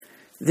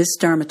This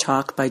Dharma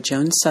talk by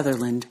Joan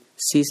Sutherland,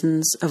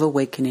 Seasons of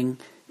Awakening,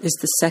 is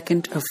the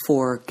second of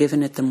 4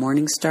 given at the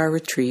Morning Star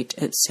Retreat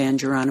at San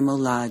Geronimo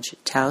Lodge,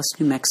 Taos,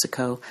 New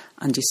Mexico,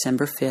 on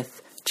December 5th,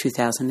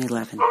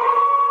 2011.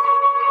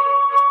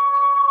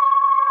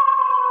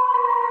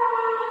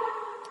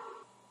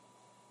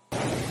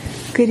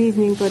 Good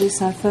evening,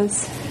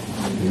 Bodhisattvas.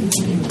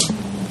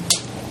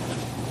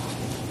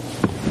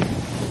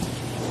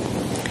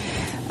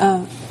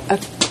 A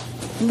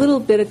little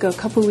bit ago, a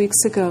couple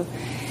weeks ago,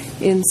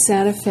 in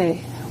Santa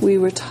Fe, we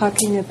were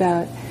talking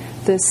about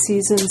the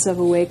seasons of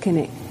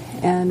awakening,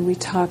 and we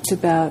talked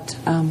about,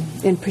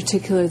 in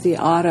particular, the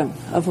autumn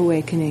of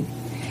awakening.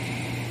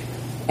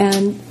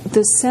 And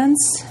the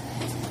sense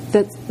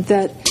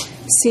that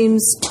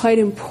seems quite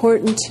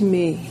important to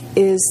me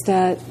is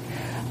that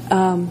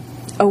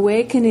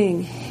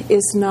awakening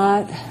is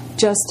not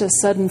just a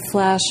sudden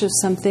flash of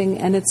something,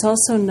 and it's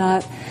also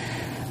not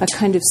a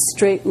kind of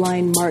straight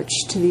line march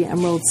to the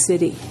Emerald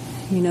City.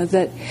 You know,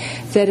 that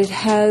it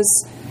has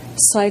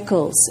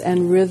cycles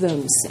and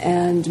rhythms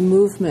and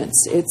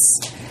movements.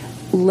 It's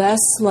less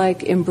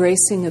like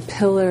embracing a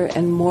pillar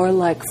and more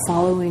like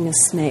following a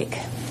snake.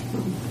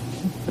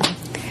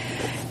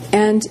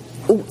 And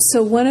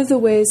so one of the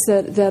ways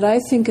that I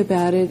think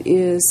about it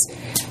is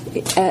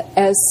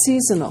as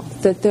seasonal,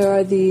 that there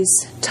are these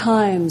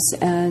times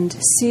and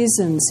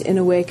seasons in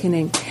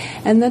awakening.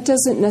 And that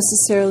doesn't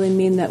necessarily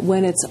mean that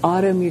when it's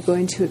autumn you're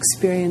going to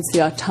experience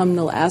the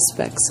autumnal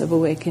aspects of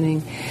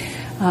awakening,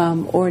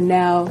 or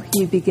now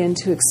you begin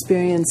to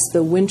experience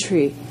the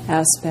wintry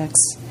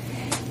aspects.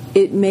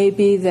 It may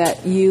be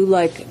that you,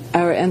 like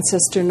our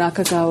ancestor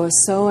Nakagawa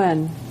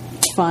Soen,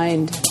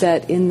 find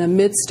that in the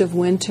midst of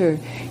winter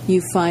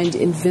you find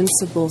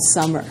invincible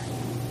summer.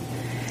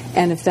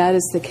 And if that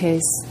is the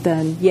case,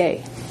 then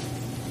yay.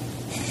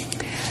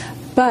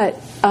 But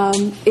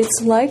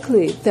it's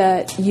likely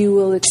that you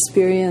will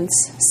experience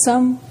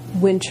some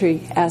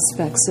wintry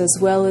aspects as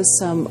well as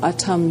some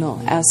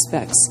autumnal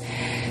aspects.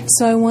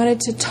 So I wanted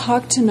to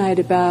talk tonight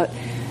about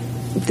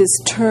this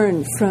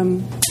turn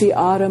from the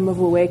autumn of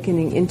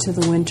awakening into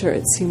the winter.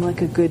 It seemed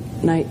like a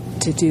good night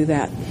to do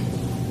that.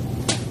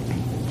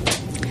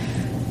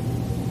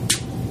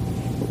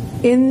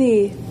 In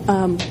the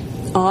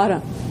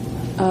autumn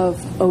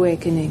of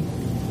awakening,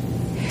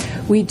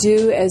 we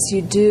do as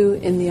you do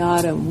in the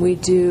autumn. We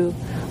do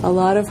a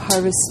lot of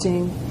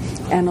harvesting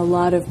and a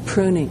lot of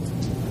pruning.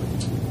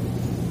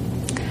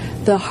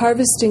 The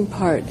harvesting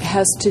part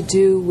has to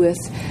do with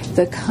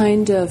the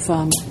kind of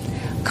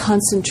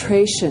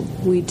concentration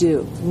we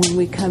do when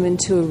we come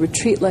into a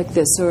retreat like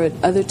this or at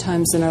other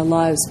times in our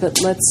lives. But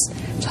let's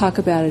talk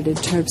about it in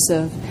terms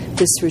of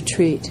this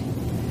retreat.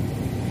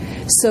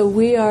 So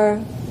we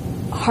are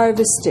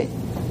harvesting.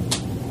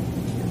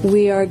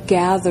 We are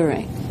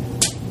gathering.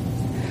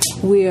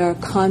 We are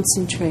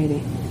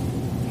concentrating.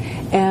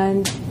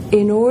 And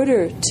in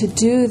order to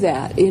do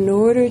that, in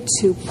order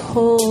to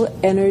pull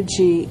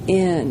energy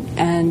in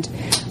and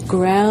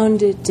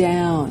ground it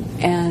down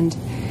and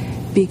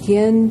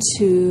begin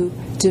to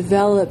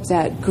develop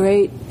that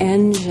great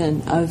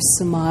engine of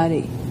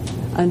samadhi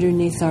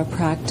underneath our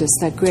practice,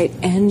 that great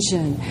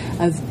engine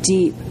of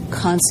deep,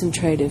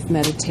 concentrative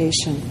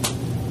meditation,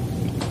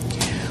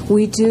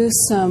 we do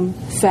some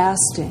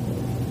fasting.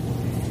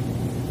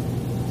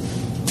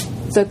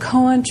 The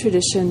Koan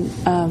tradition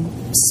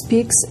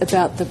speaks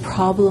about the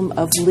problem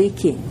of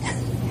leaking.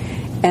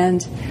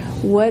 And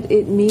what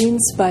it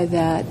means by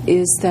that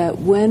is that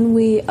when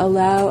we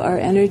allow our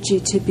energy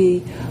to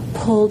be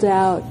pulled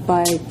out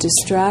by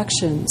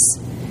distractions,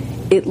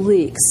 it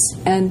leaks.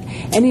 And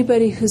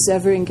anybody who's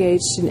ever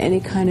engaged in any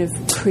kind of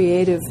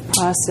creative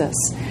process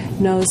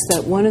knows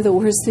that one of the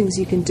worst things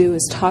you can do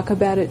is talk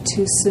about it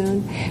too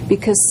soon,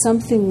 because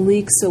something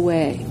leaks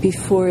away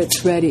before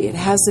it's ready. It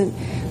hasn't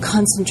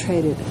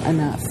concentrated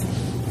enough.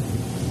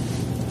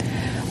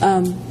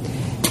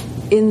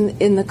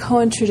 In the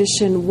Koan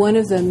tradition, one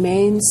of the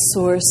main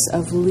source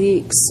of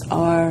leaks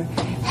are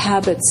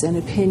habits and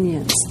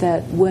opinions,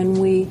 that when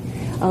we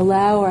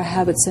allow our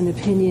habits and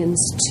opinions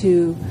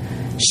to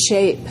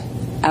shape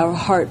our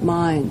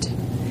heart-mind,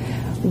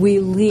 we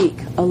leak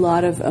a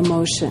lot of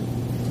emotion.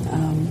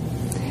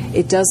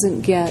 It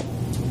doesn't get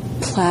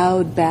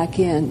plowed back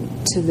in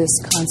to this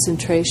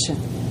concentration.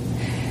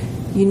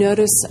 You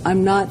notice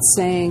I'm not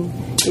saying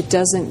it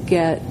doesn't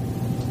get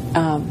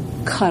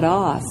cut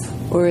off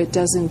or it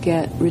doesn't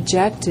get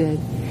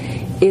rejected.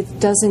 It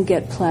doesn't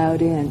get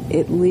plowed in.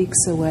 It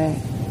leaks away.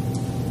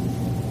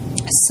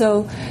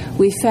 So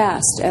we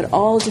fast at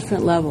all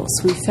different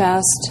levels. We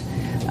fast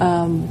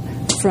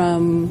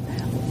from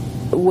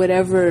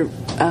whatever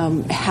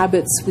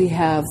habits we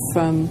have,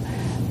 from,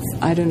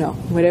 I don't know,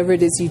 whatever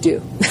it is you do,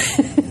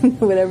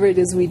 whatever it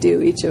is we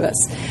do, each of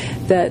us,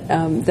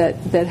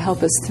 that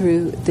help us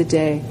through the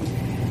day.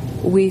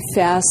 We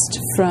fast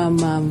from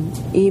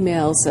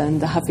emails and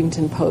the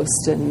Huffington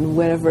Post and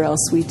whatever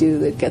else we do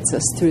that gets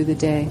us through the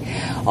day.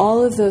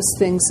 All of those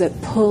things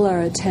that pull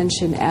our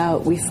attention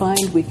out, we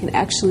find we can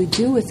actually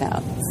do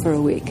without for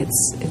a week.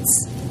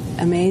 It's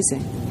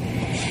amazing.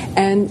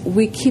 And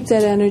we keep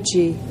that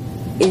energy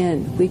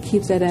in. We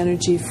keep that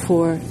energy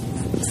for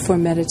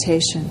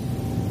meditation.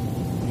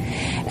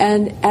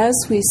 And as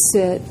we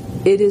sit,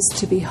 it is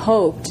to be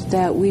hoped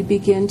that we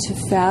begin to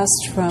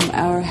fast from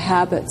our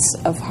habits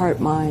of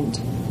heart-mind.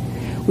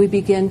 We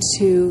begin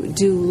to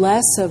do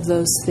less of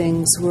those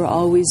things we're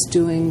always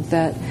doing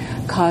that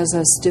cause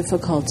us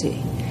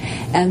difficulty.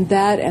 And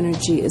that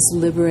energy is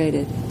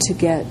liberated to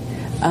get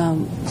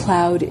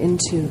plowed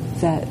into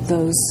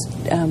those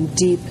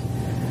deep,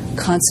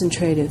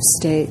 concentrative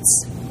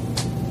states.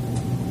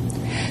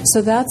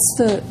 So that's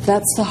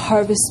the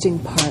harvesting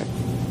part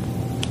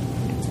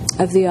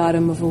of the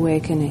autumn of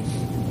awakening.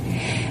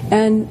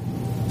 And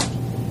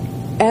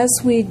as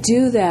we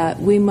do that,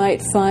 we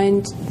might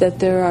find that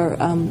there are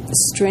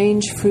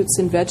strange fruits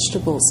and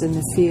vegetables in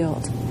the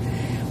field.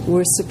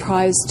 We're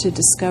surprised to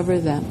discover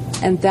them,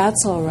 and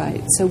that's all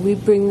right. So we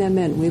bring them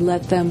in, we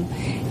let them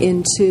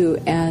in too,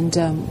 and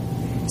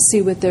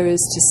see what there is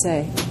to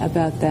say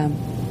about them.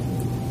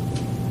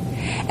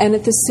 And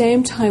at the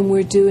same time,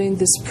 we're doing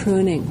this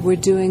pruning, we're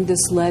doing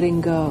this letting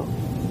go.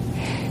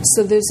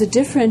 So there's a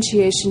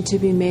differentiation to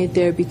be made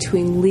there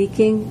between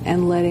leaking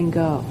and letting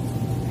go.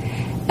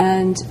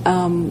 And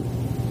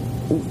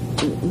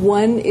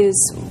one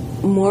is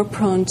more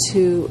prone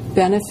to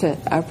benefit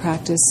our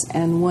practice,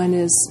 and one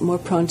is more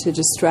prone to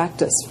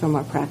distract us from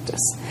our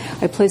practice.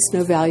 I place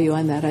no value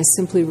on that. I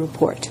simply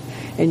report,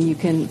 and you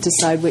can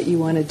decide what you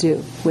want to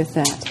do with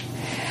that.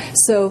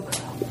 So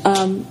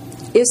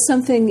if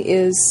something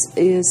is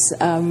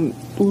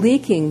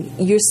leaking,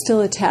 you're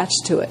still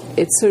attached to it.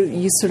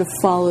 You sort of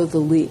follow the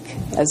leak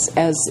as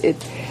it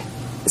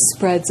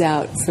spreads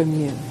out from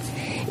you.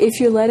 If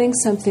you're letting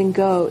something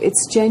go,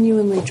 it's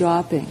genuinely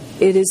dropping.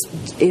 It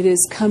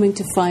is coming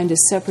to find a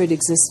separate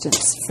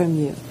existence from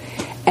you,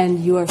 and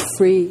you are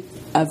free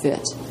of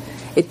it.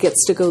 It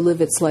gets to go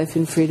live its life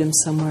in freedom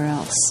somewhere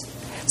else.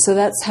 So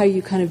that's how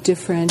you kind of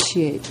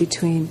differentiate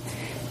between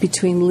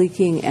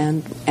leaking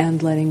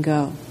and letting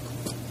go.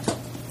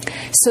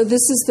 So this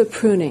is the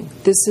pruning.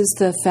 This is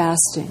the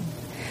fasting.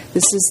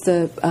 This is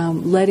the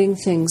letting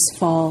things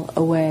fall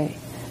away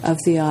of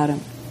the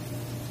autumn.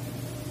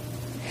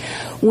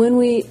 When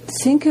we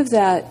think of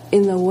that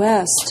in the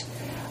West,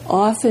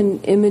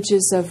 often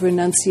images of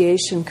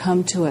renunciation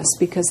come to us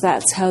because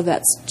that's how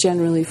that's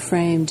generally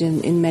framed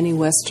in many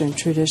Western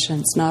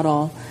traditions. Not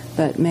all,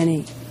 but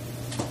many.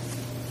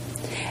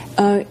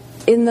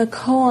 In the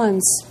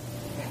koans,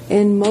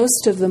 in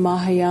most of the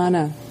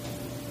Mahayana,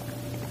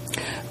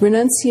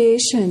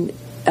 renunciation,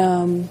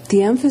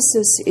 the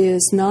emphasis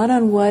is not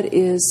on what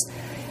is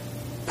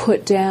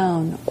put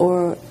down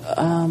or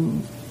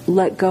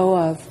let go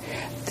of.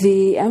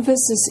 The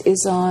emphasis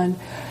is on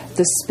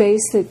the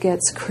space that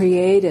gets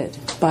created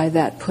by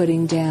that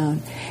putting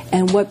down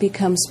and what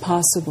becomes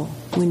possible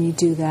when you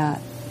do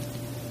that.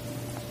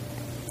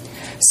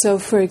 So,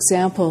 for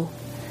example,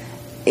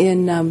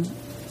 in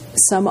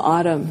some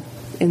autumn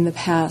in the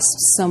past,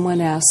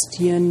 someone asked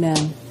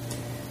Yunmen,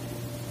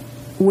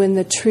 when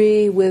the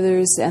tree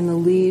withers and the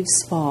leaves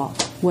fall,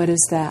 what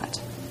is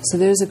that? So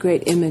there's a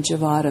great image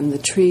of autumn. The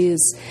tree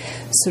is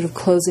sort of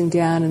closing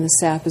down and the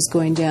sap is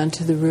going down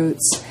to the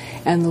roots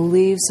and the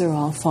leaves are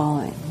all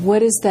falling.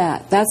 What is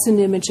that? That's an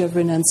image of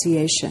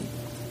renunciation,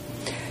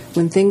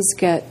 when things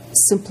get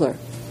simpler.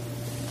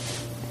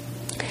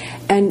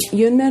 And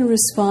Yunmen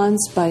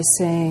responds by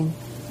saying,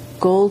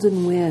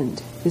 golden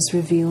wind is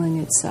revealing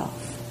itself.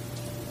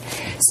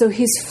 So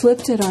he's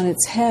flipped it on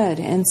its head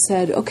and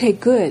said, okay,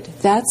 good,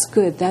 that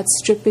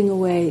stripping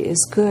away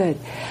is good.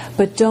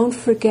 But don't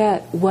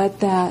forget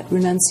what that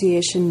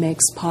renunciation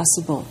makes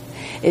possible.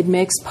 It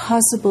makes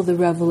possible the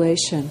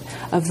revelation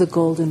of the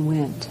golden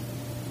wind.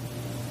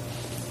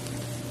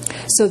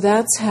 So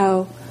that's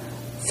how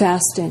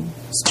fasting,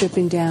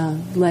 stripping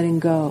down, letting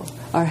go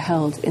are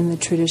held in the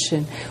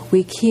tradition.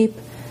 We keep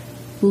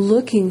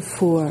looking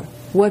for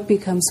what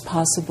becomes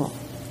possible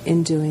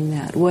in doing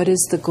that. What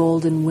is the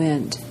golden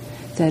wind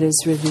that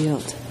is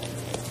revealed?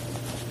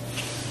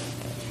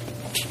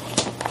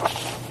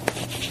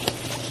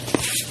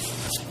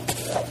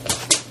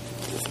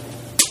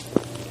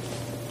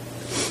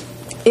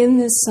 In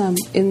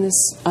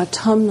this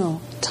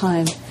autumnal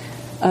time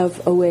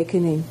of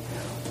awakening,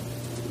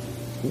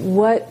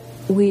 what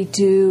we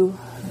do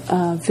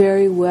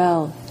very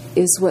well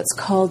is what's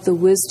called the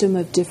wisdom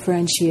of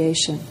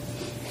differentiation.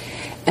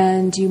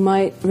 And you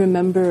might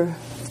remember,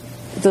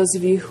 those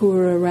of you who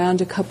were around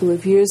a couple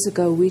of years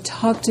ago, we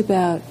talked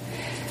about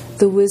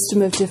the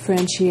wisdom of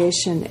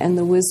differentiation and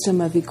the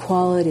wisdom of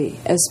equality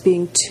as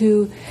being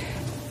two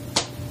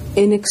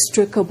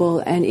inextricable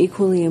and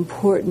equally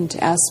important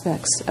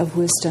aspects of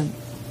wisdom.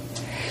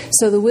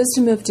 So the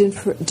wisdom of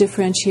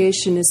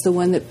differentiation is the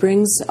one that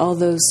brings all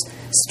those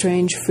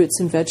strange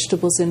fruits and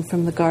vegetables in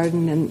from the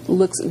garden and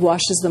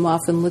washes them off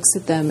and looks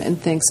at them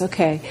and thinks,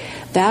 okay,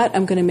 that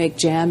I'm going to make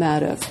jam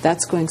out of.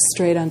 That's going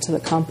straight onto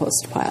the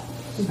compost pile,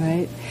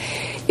 right?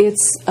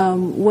 It's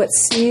what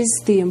sees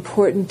the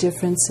important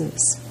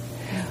differences.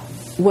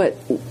 what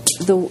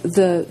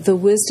the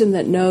wisdom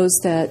that knows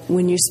that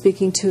when you're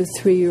speaking to a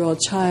 3-year-old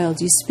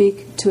child, you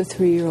speak to a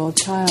 3-year-old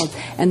child,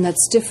 and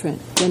that's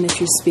different than if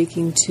you're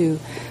speaking to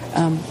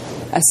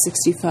a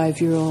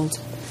 65-year-old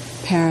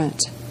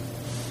parent.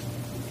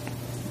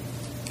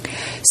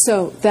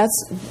 So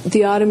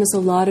the autumn is a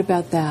lot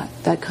about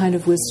that kind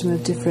of wisdom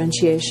of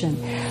differentiation.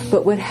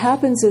 But what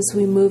happens as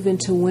we move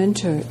into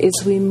winter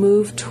is we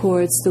move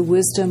towards the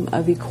wisdom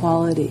of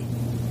equality.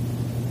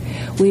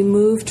 We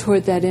move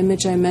toward that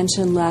image I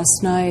mentioned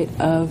last night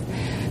of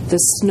the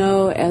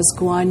snow as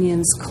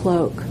Guanyin's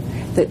cloak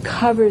that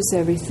covers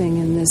everything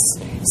in this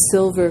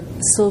silver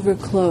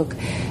cloak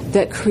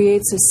that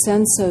creates a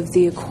sense of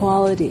the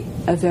equality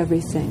of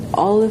everything.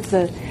 All of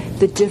the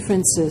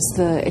differences,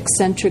 the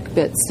eccentric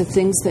bits, the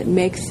things that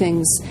make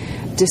things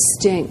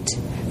distinct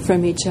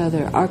from each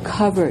other are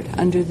covered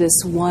under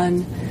this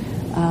one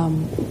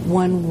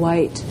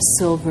white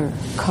silver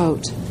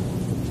coat.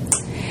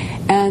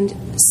 And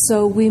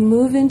so we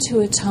move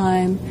into a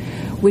time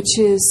which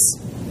is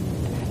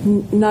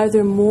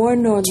neither more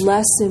nor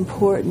less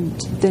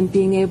important than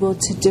being able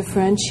to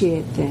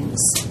differentiate things,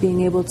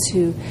 being able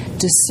to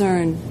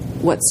discern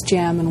what's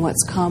jam and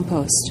what's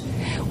compost.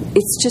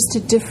 It's just a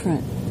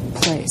different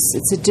place.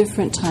 It's a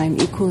different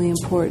time, equally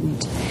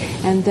important.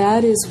 And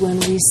that is when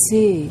we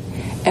see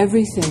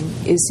everything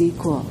is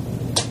equal.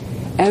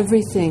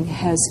 Everything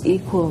has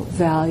equal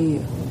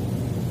value.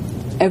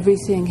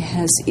 Everything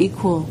has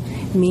equal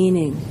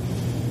meaning.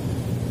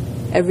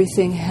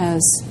 Everything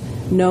has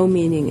no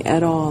meaning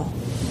at all.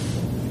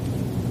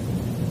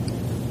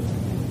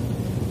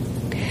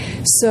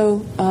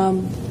 So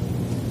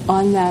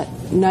on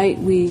that night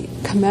we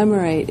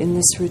commemorate in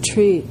this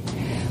retreat,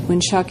 when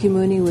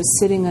Shakyamuni was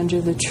sitting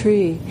under the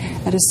tree,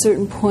 at a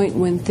certain point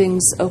when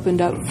things opened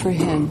up for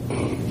him,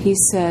 he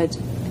said,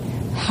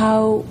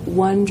 "How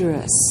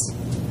wondrous.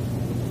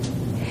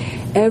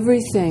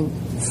 Everything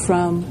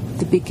from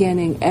the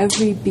beginning,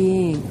 every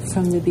being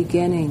from the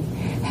beginning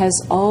has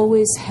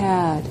always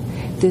had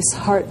this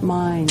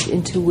heart-mind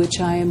into which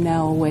I am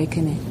now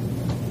awakening.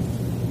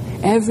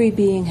 Every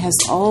being has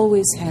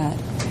always had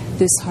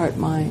this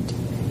heart-mind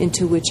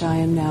into which I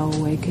am now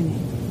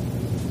awakening."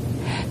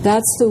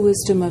 That's the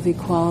wisdom of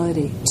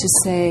equality, to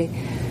say,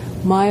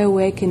 my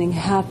awakening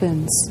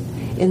happens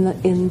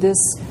in this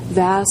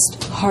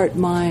vast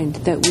heart-mind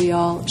that we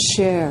all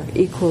share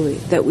equally,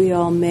 that we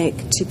all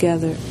make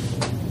together.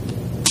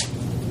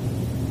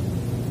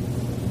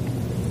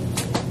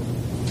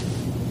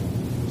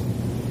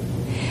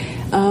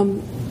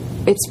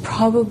 It's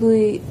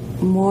probably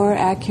more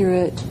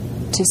accurate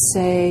to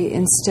say,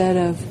 instead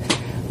of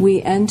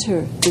we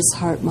enter this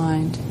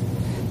heart-mind,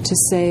 to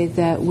say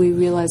that we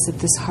realize that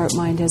this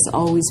heart-mind has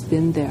always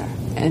been there,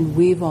 and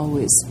we've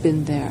always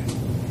been there.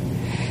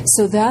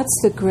 So that's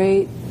the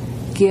great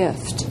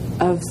gift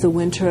of the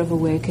winter of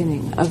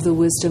awakening, of the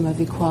wisdom of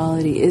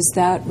equality, is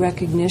that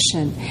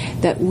recognition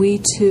that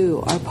we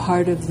too are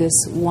part of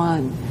this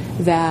one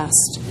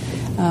vast,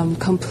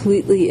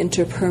 completely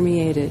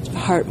interpermeated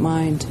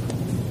heart-mind.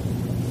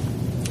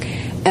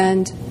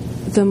 And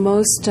the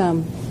most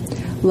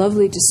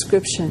lovely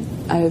description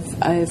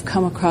I've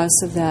come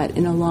across of that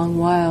in a long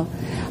while,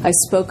 I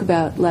spoke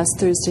about last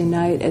Thursday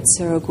night at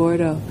Cerro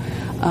Gordo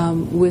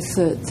with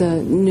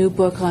the new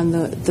book on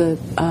the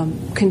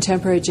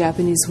contemporary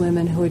Japanese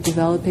women who are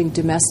developing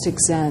domestic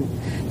Zen,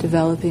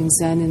 developing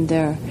Zen in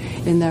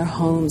their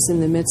homes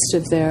in the midst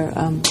of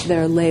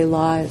their lay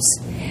lives.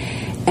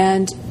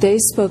 And they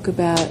spoke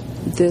about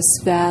this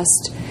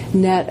vast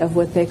net of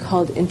what they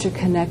called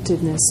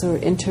interconnectedness or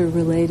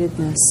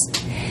interrelatedness.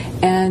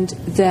 And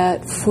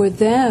that for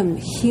them,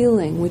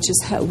 healing, which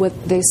is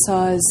what they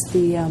saw as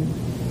the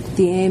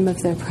aim of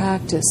their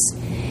practice,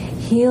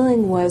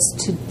 healing was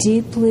to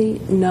deeply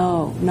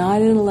know,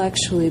 not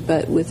intellectually,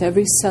 but with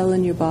every cell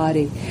in your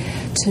body,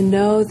 to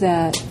know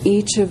that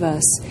each of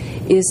us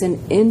is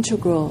an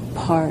integral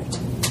part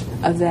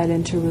of that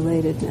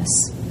interrelatedness.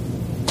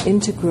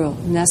 Integral,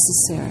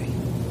 necessary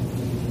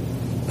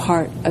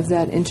part of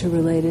that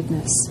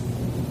interrelatedness.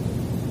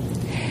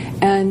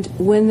 And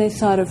when they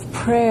thought of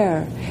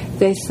prayer,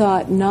 they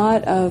thought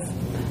not of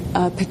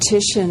a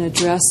petition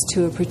addressed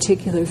to a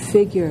particular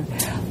figure,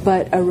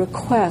 but a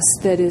request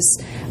that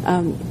is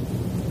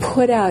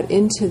put out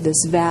into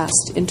this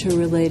vast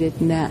interrelated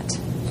net.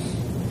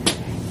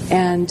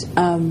 And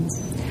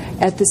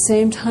at the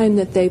same time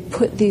that they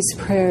put these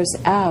prayers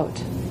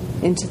out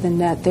into the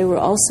net, they were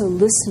also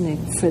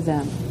listening for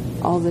them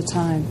all the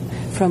time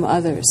from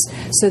others.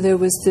 So there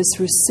was this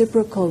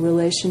reciprocal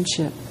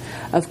relationship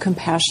of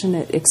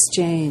compassionate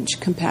exchange,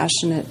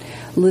 compassionate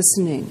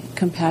listening,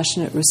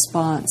 compassionate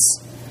response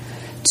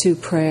to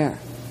prayer.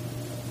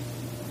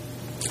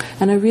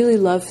 And I really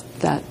loved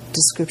that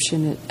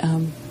description.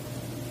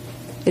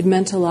 It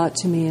meant a lot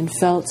to me and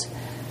felt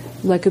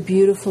like a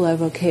beautiful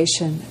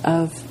evocation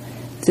of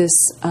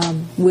this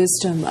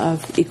wisdom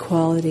of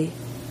equality.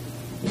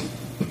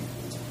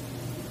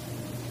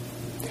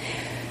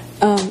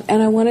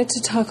 And I wanted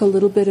to talk a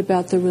little bit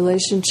about the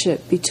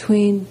relationship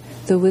between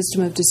the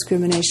wisdom of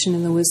discrimination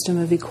and the wisdom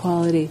of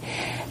equality,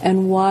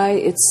 and why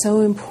it's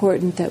so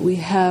important that we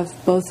have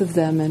both of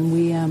them and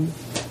we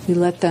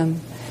let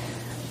them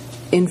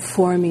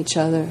inform each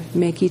other,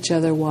 make each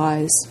other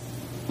wise.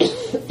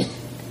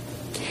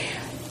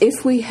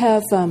 If we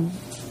have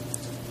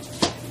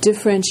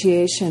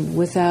differentiation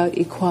without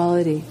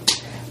equality,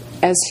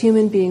 as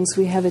human beings,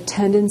 we have a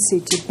tendency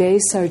to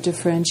base our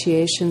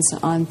differentiations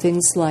on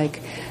things like,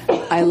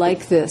 I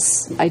like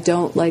this, I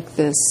don't like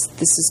this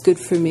is good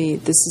for me,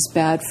 this is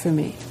bad for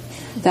me.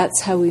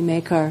 That's how we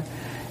make our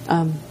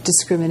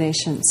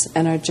discriminations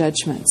and our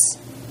judgments.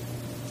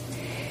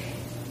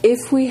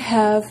 If we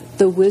have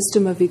the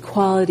wisdom of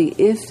equality,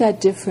 if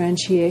that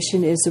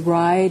differentiation is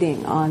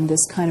riding on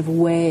this kind of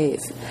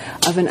wave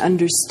of an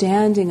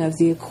understanding of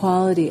the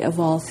equality of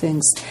all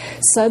things,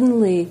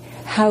 suddenly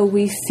how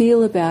we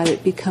feel about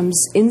it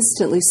becomes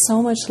instantly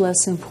so much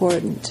less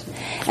important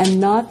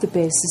and not the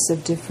basis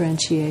of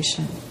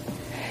differentiation.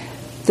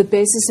 The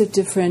basis of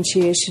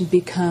differentiation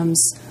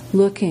becomes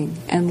looking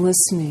and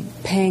listening,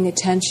 paying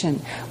attention,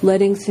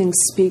 letting things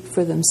speak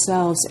for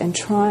themselves, and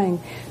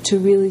trying to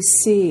really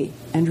see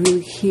and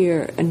really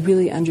hear and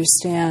really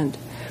understand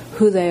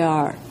who they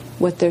are,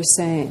 what they're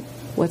saying,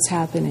 what's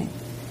happening,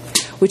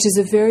 which is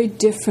a very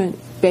different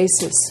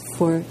basis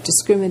for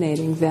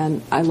discriminating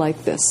than I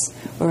like this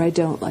or I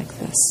don't like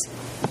this.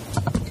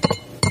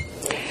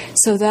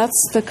 So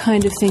that's the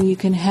kind of thing you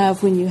can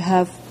have when you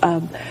have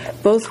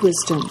both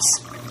wisdoms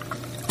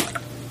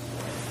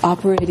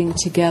operating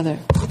together.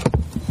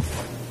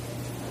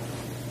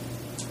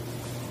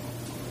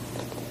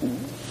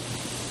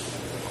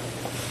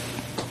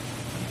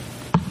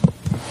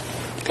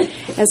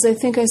 As I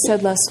think I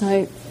said last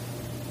night,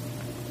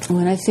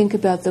 when I think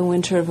about the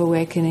winter of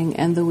awakening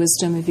and the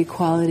wisdom of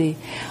equality,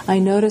 I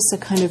notice a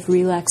kind of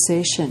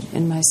relaxation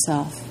in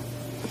myself.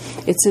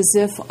 It's as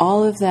if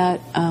all of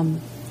that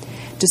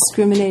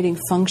discriminating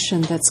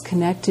function that's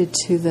connected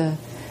to the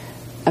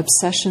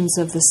obsessions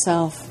of the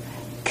self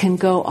can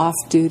go off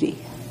duty.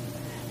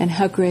 And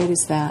how great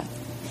is that?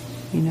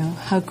 You know,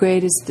 how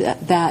great is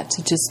that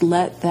to just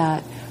let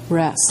that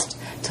rest,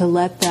 to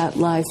let that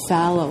lie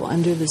fallow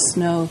under the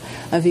snow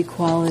of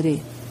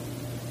equality.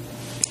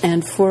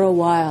 And for a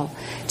while,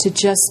 to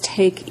just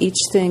take each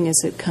thing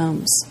as it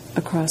comes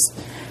across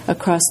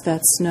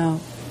that snow.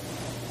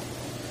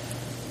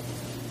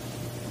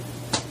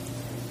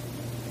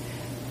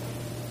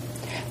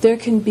 There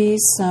can be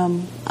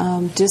some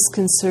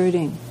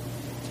disconcerting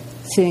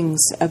things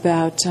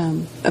about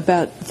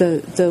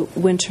the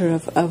winter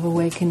of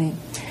awakening.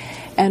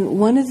 And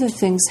one of the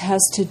things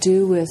has to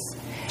do with,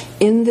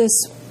 in this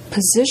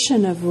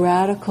position of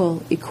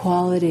radical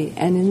equality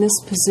and in this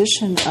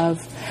position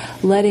of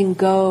letting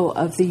go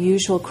of the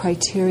usual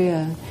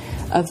criteria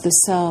of the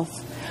self,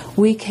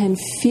 we can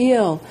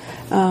feel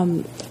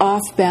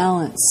off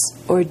balance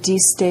or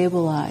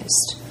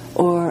destabilized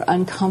or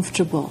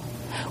uncomfortable.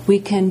 We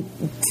can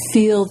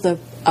feel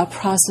a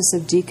process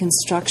of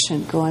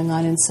deconstruction going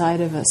on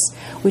inside of us,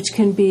 which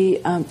can be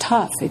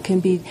tough. It can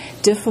be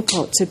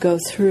difficult to go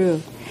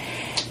through.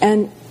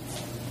 And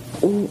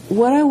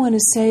what I want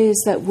to say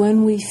is that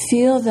when we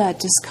feel that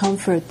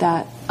discomfort,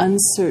 that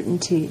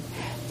uncertainty,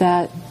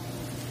 that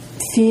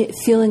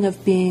feeling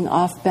of being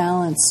off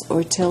balance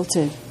or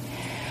tilted,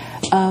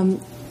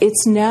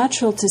 it's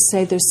natural to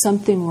say there's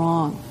something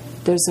wrong.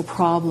 There's a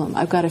problem.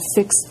 I've got to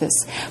fix this.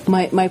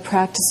 My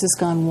practice has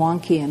gone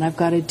wonky and I've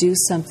got to do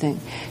something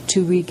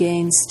to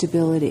regain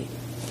stability.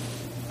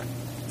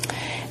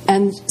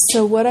 And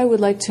so what I would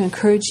like to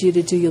encourage you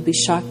to do, you'll be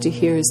shocked to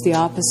hear, is the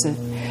opposite,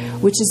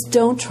 which is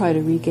don't try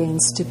to regain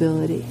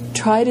stability.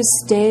 Try to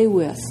stay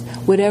with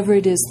whatever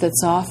it is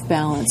that's off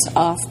balance,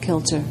 off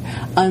kilter,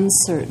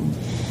 uncertain,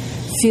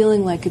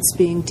 feeling like it's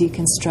being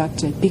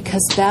deconstructed,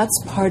 because that's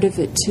part of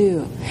it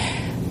too.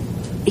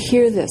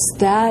 Hear this,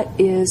 that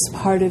is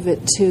part of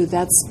it too.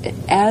 That's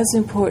as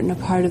important a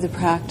part of the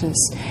practice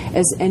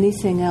as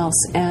anything else.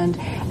 And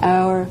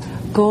our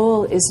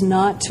goal is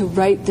not to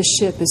right the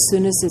ship as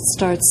soon as it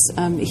starts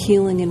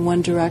healing in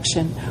one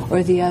direction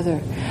or the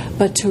other,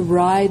 but to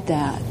ride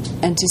that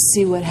and to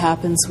see what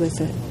happens with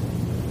it.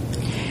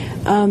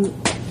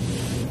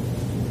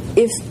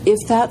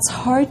 If that's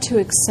hard to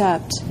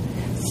accept,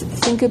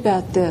 think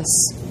about this.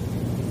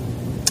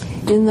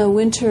 In the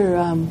winter,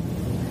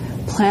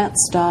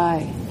 plants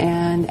die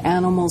and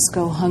animals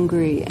go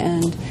hungry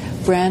and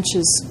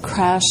branches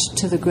crash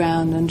to the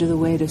ground under the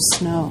weight of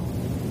snow.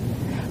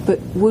 But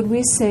would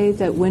we say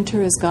that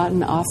winter has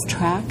gotten off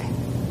track?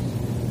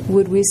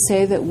 Would we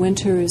say that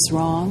winter is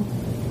wrong?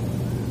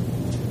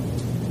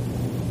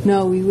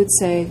 No, we would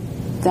say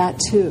that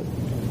too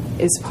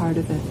is part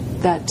of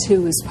it. That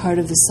too is part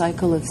of the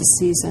cycle of the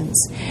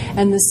seasons.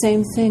 And the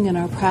same thing in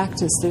our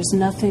practice. There's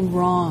nothing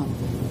wrong.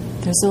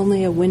 There's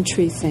only a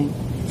wintry thing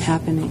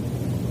happening.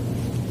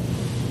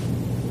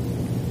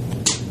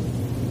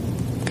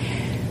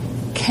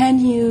 Can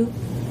you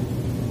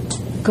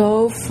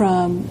go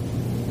from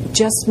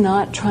just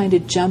not trying to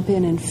jump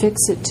in and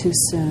fix it too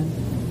soon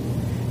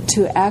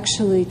to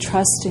actually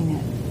trusting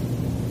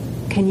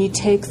it? Can you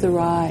take the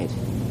ride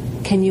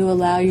Can you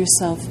allow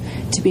yourself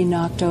to be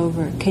knocked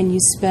over? Can you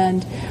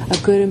spend a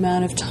good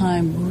amount of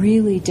time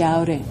really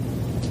doubting,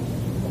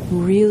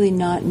 really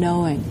not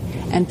knowing,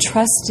 and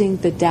trusting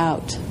the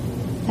doubt?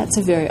 That's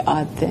a very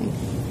odd thing.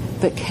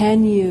 But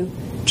can you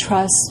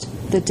trust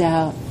the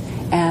doubt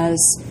as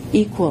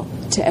equal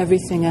to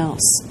everything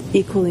else,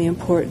 equally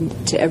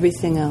important to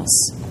everything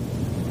else?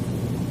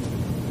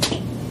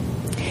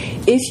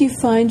 If you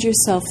find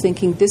yourself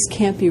thinking, this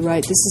can't be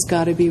right, this has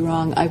got to be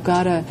wrong, I've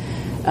got to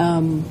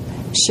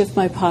shift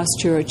my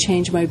posture or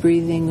change my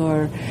breathing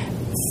or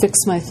fix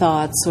my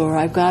thoughts, or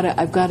I've got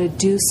to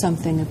do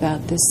something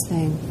about this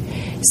thing,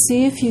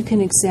 see if you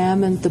can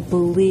examine the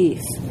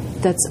belief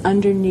that's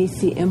underneath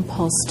the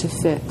impulse to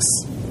fix.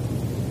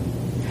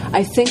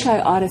 I think I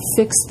ought to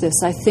fix this.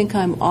 I think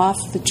I'm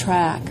off the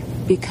track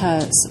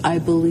because I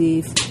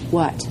believe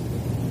what?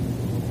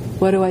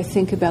 What do I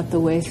think about the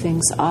way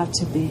things ought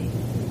to be?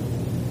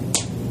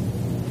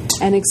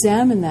 And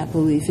examine that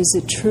belief. Is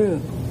it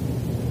true?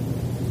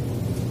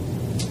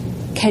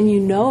 Can you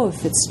know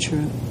if it's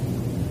true?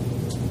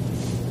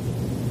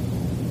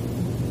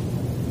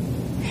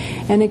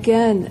 And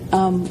again,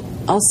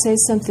 I'll say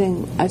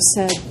something I've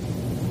said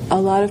a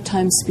lot of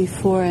times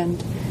before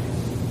and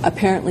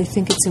apparently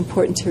think it's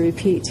important to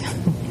repeat,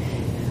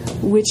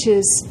 which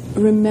is,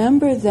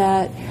 remember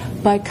that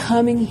by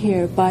coming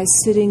here, by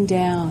sitting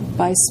down,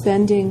 by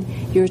spending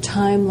your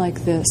time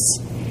like this,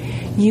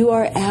 you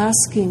are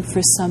asking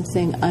for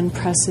something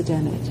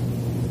unprecedented.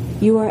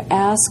 You are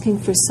asking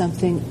for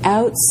something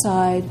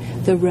outside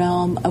the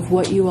realm of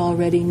what you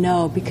already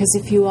know. Because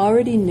if you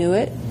already knew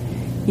it,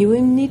 you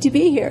wouldn't need to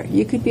be here.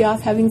 You could be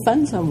off having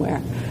fun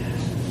somewhere.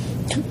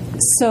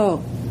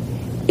 So,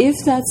 if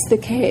that's the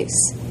case,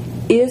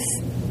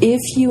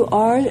 if you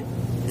are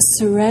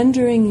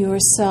surrendering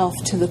yourself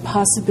to the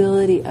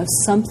possibility of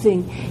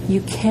something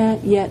you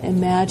can't yet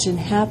imagine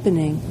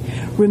happening,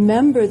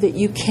 remember that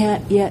you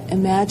can't yet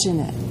imagine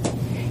it.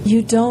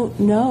 You don't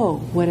know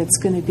what it's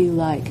going to be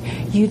like.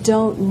 You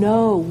don't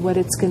know what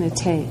it's going to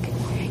take.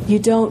 You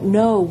don't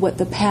know what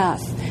the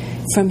path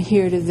from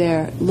here to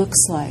there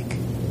looks like.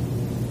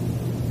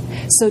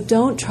 So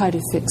don't try to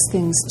fix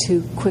things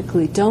too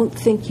quickly. Don't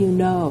think you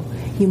know.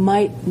 You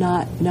might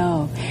not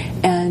know.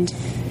 And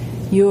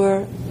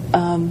your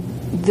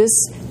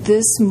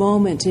this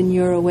moment in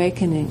your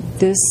awakening,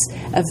 this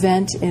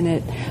event in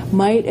it,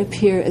 might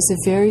appear as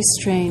a very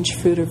strange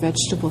fruit or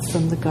vegetable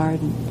from the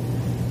garden.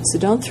 So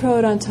don't throw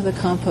it onto the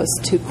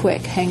compost too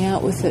quick. Hang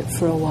out with it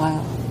for a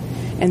while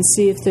and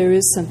see if there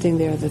is something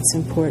there that's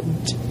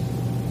important.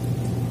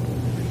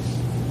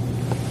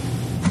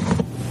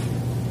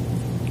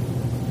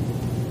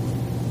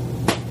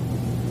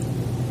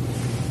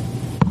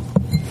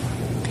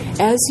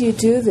 As you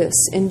do this,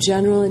 in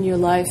general in your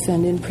life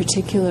and in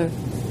particular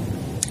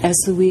as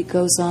the week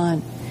goes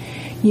on,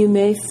 you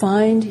may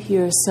find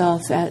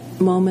yourself at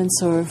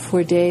moments or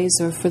for days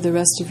or for the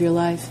rest of your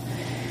life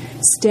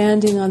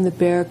standing on the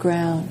bare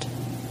ground,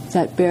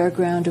 that bare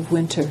ground of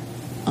winter,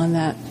 on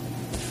that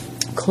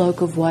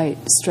cloak of white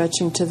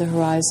stretching to the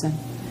horizon,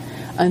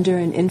 under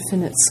an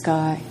infinite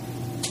sky.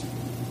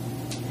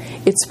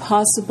 It's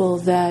possible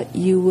that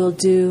you will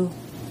do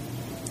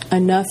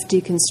enough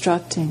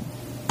deconstructing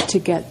to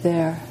get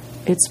there.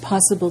 It's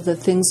possible that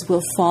things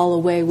will fall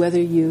away whether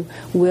you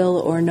will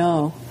or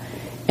no,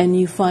 and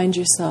you find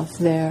yourself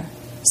there,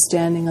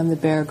 standing on the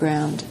bare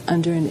ground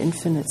under an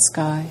infinite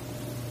sky.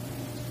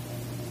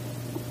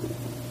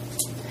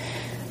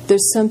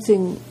 There's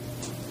something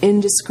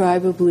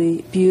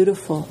indescribably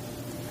beautiful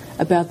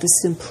about the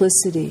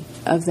simplicity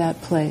of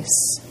that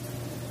place,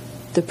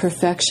 the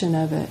perfection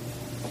of it,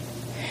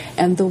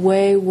 and the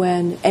way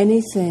when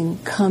anything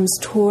comes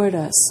toward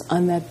us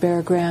on that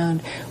bare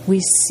ground,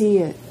 we see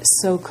it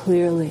so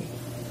clearly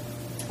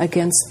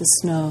against the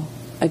snow,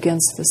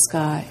 against the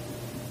sky.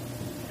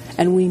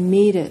 And we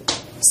meet it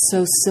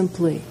so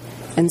simply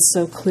and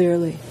so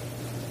clearly.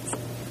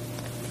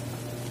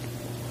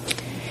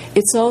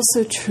 It's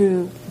also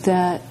true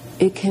that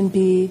it can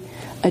be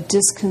a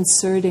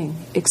disconcerting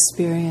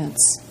experience.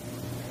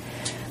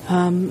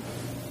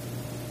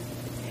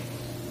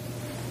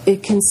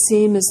 It can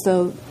seem as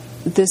though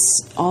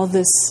all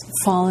this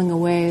falling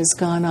away has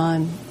gone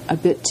on a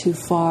bit too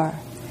far,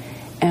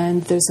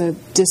 and there's a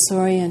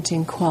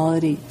disorienting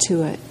quality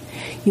to it.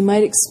 You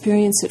might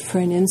experience it for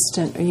an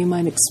instant, or you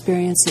might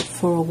experience it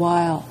for a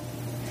while.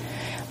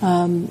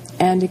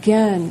 And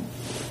again,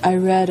 I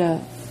read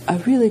a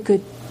really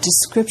good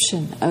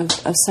description of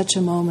such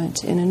a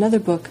moment in another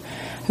book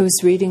I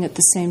was reading at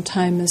the same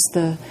time as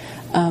the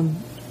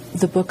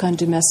book on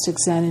domestic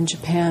Zen in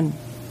Japan.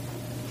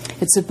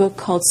 It's a book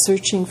called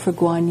Searching for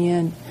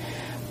Guanyin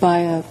by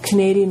a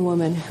Canadian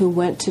woman who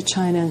went to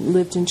China and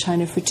lived in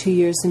China for 2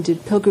 years and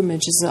did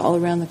pilgrimages all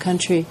around the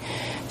country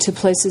to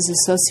places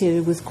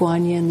associated with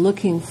Guanyin,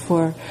 looking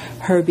for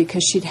her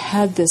because she'd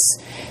had this,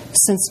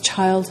 since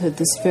childhood,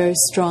 this very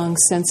strong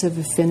sense of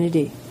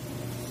affinity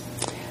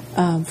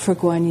for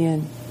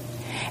Guanyin.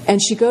 And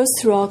she goes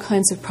through all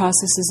kinds of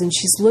processes, and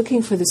she's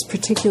looking for this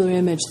particular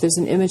image. There's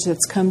an image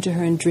that's come to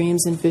her in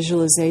dreams and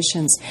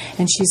visualizations,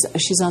 and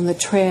she's on the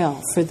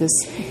trail for this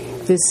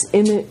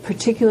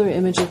particular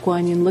image of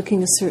Guanyin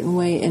looking a certain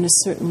way in a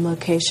certain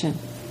location.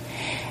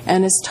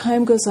 And as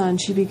time goes on,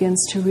 she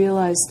begins to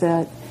realize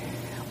that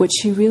what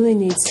she really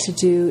needs to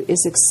do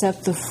is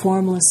accept the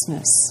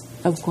formlessness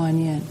of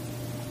Guanyin,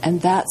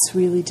 and that's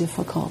really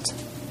difficult.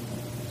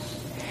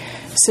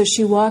 So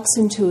she walks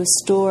into a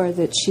store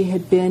that she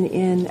had been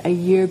in a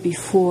year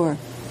before.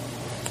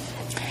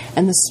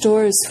 And the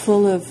store is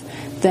full of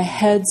the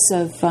heads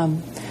of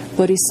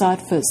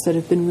bodhisattvas that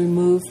have been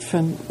removed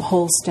from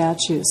whole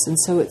statues. And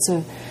so it's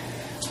a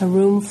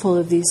room full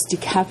of these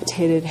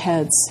decapitated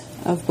heads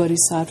of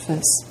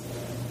bodhisattvas.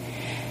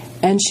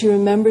 And she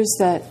remembers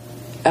that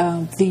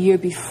the year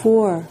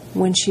before,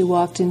 when she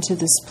walked into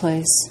this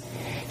place,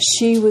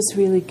 she was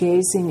really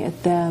gazing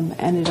at them,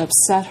 and it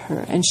upset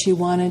her, and she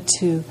wanted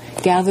to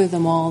gather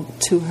them all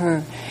to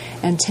her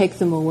and take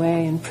them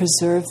away and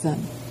preserve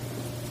them.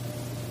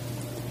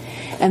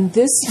 And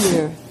this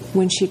year,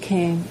 when she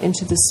came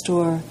into the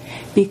store,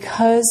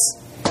 because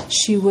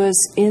she was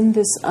in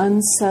this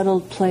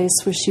unsettled place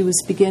where she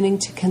was beginning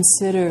to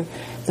consider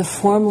the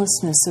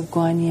formlessness of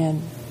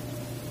Guanyin,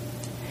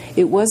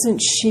 it wasn't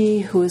she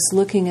who was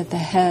looking at the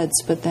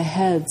heads, but the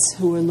heads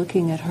who were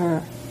looking at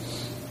her.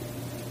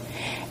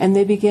 And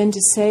they began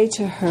to say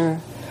to her,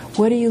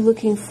 "What are you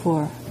looking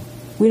for?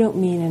 We don't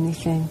mean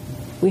anything.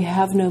 We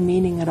have no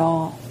meaning at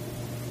all."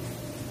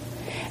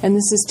 And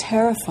this is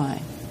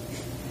terrifying.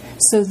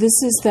 So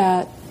this is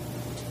that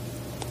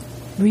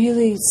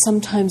really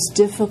sometimes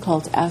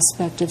difficult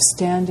aspect of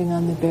standing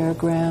on the bare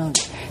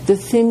ground. The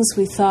things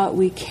we thought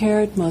we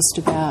cared most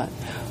about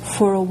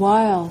for a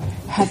while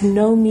have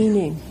no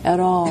meaning at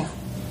all.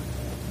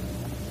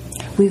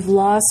 We've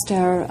lost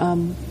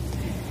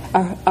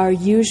our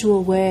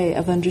usual way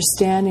of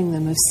understanding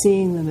them, of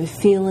seeing them, of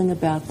feeling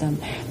about them.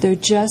 They're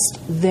just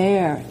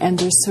there, and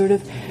they're sort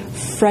of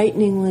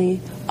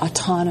frighteningly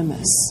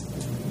autonomous.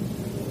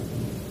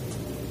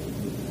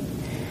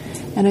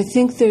 And I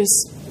think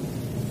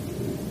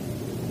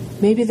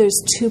maybe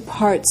there's two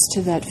parts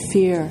to that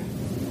fear.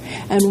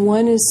 And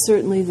one is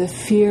certainly the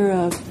fear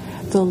of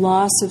the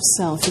loss of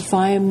self. If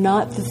I am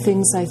not the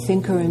things I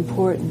think are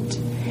important,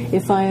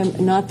 if I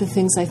am not the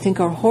things I think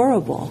are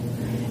horrible,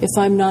 if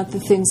I'm not the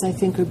things I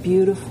think are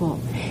beautiful,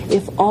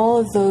 if all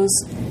of those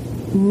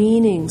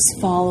meanings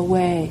fall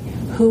away,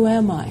 who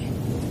am I?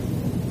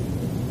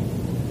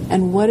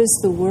 And what is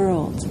the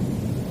world?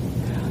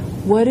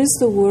 What is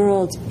the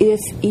world if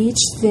each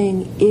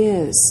thing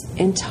is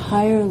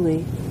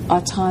entirely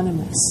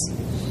autonomous?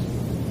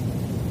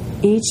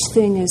 Each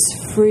thing is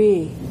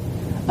free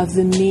of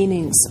the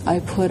meanings I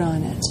put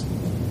on it.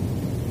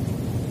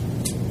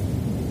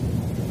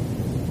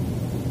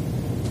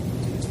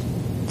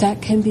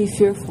 That can be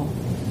fearful.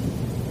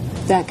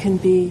 That can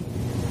be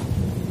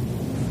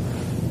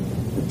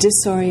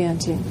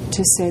disorienting,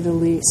 to say the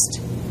least.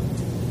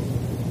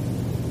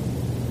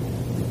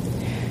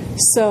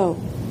 So,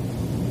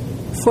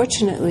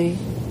 fortunately,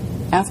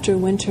 after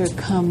winter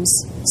comes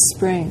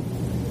spring.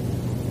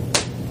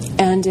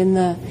 And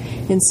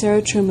in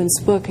Sarah Truman's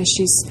book, as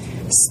she's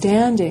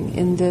standing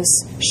in this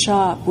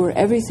shop where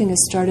everything has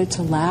started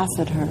to laugh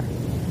at her,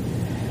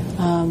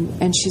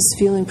 and she's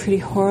feeling pretty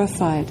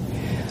horrified,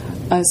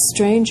 a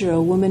stranger,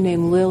 a woman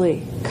named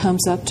Lily,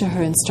 comes up to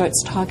her and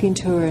starts talking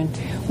to her and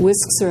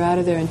whisks her out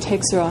of there and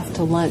takes her off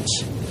to lunch.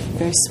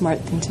 Very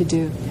smart thing to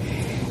do.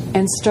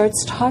 And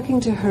starts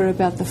talking to her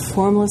about the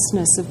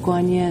formlessness of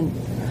Guanyin,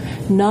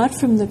 not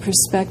from the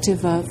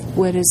perspective of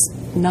what is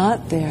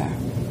not there,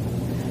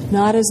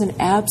 not as an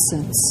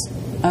absence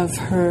of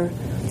her,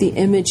 the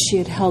image she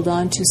had held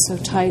on to so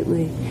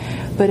tightly,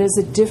 but as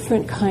a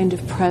different kind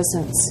of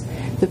presence,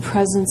 the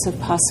presence of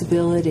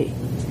possibility.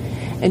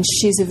 And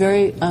she's a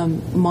very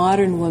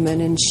modern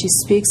woman, and she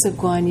speaks of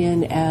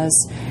Guanyin as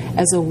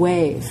a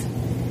wave,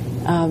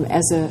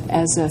 as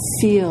a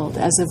field,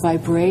 as a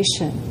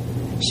vibration.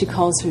 She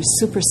calls her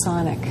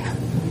supersonic.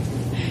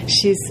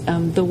 She's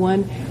the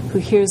one who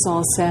hears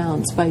all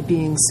sounds by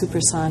being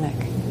supersonic.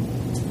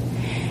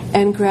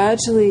 And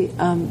gradually,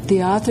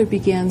 the author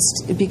begins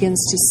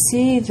to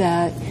see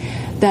that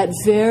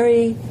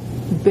very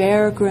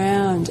bare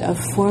ground of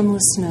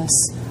formlessness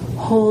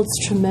holds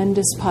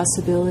tremendous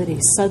possibility.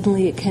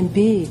 Suddenly it can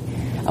be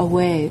a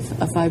wave,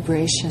 a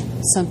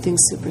vibration, something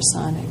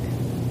supersonic.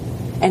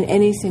 And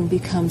anything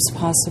becomes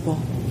possible.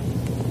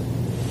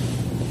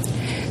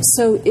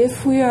 So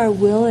if we are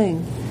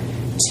willing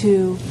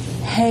to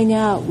hang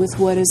out with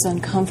what is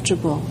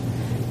uncomfortable,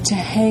 to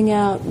hang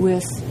out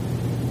with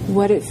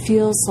what it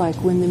feels like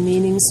when the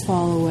meanings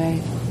fall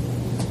away,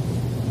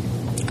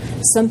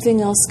 something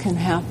else can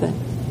happen.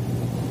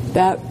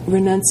 That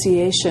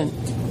renunciation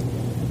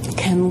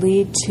can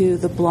lead to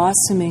the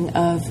blossoming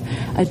of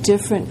a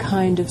different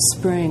kind of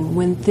spring,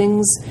 when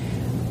things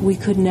we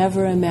could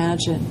never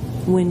imagine,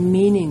 when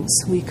meanings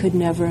we could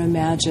never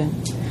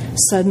imagine,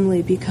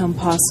 suddenly become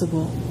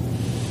possible.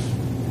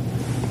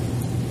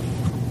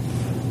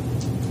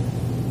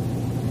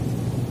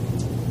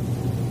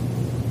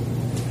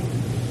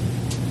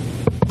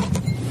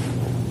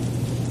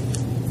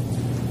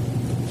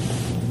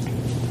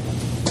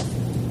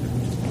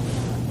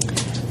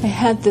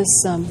 had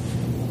this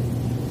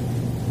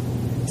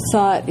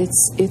thought.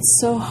 It's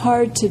so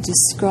hard to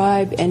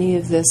describe any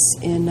of this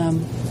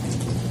in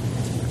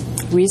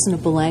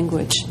reasonable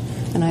language,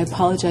 and I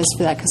apologize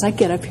for that because I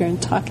get up here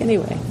and talk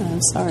anyway. And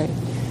I'm sorry,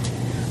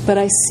 but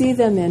I see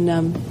them in.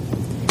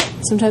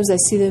 Sometimes I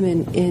see them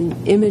in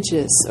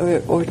images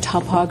or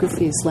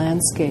topographies,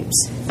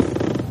 landscapes.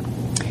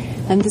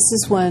 And this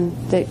is one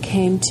that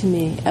came to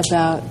me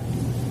about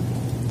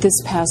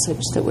this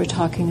passage that we're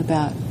talking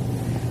about,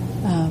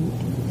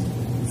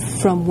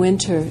 from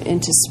winter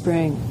into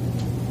spring.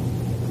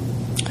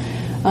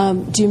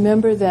 Do you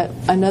remember that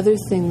another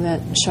thing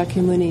that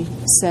Shakyamuni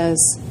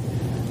says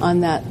on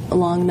that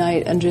long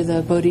night under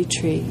the Bodhi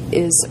tree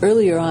is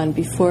earlier on,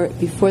 before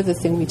the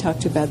thing we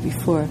talked about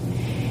before?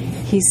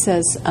 He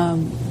says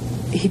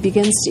he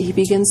begins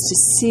to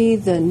see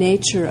the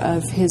nature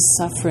of his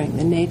suffering,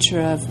 the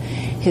nature of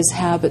his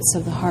habits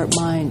of the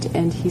heart-mind,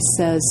 and he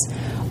says,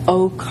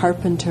 "O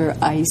carpenter,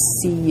 I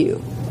see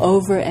you."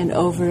 Over and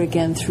over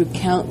again through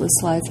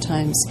countless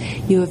lifetimes,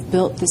 you have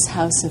built this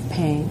house of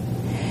pain.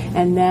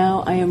 And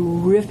now I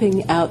am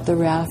ripping out the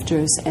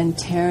rafters and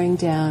tearing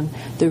down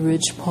the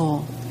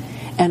ridgepole,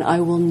 and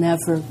I will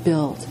never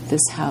build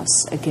this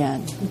house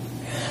again.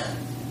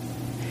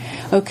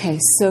 Okay,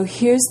 so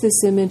here's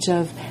this image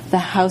of the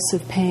house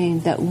of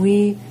pain that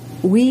we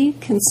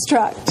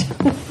construct,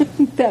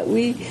 that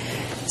we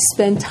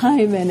spend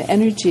time and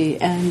energy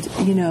and,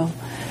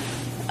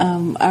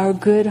 our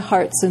good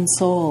hearts and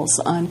souls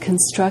on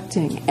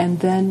constructing and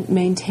then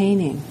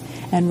maintaining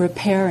and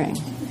repairing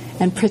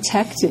and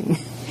protecting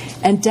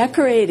and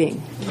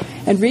decorating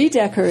and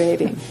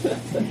redecorating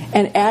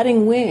and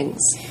adding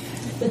wings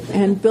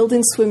and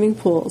building swimming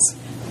pools.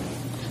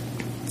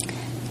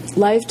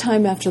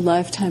 Lifetime after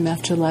lifetime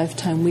after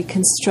lifetime, we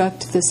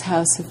construct this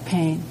house of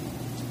pain.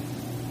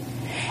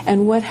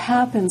 And what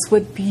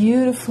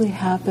beautifully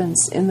happens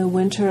in the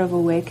winter of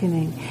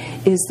awakening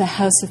is the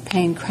house of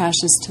pain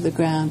crashes to the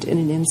ground in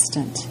an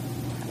instant.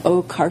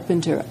 "O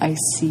carpenter, I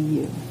see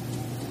you.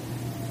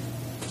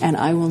 And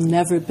I will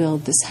never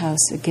build this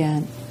house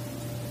again."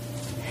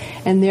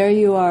 And there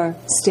you are,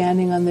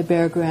 standing on the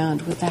bare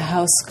ground with the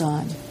house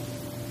gone.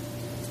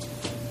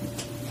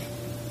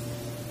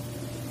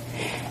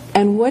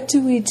 And what do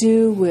we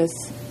do with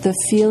the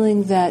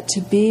feeling that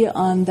to be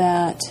on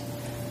that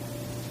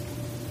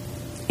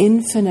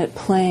infinite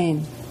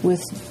plain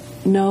with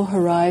no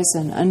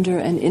horizon, under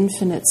an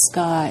infinite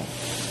sky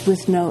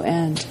with no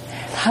end?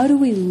 How do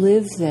we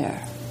live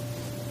there?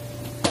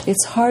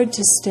 It's hard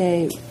to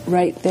stay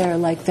right there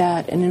like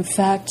that, and in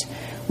fact,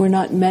 we're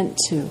not meant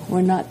to.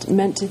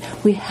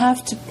 We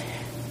have to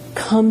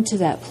come to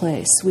that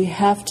place. We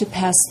have to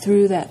pass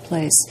through that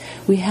place.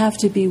 We have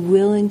to be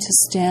willing to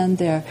stand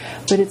there,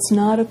 but it's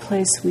not a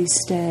place we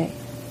stay.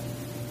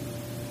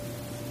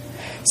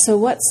 So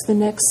what's the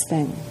next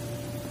thing?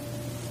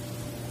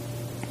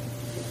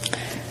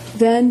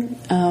 Then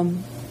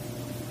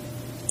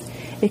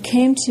it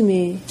came to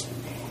me,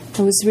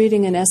 I was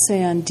reading an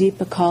essay on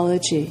deep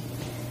ecology,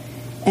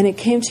 and it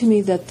came to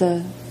me that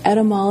the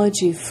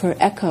etymology for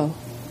echo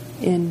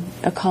in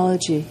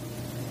ecology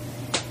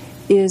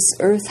is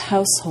earth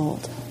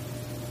household.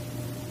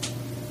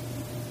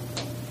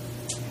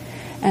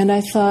 And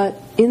I thought,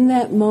 in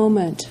that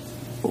moment,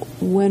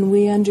 when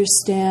we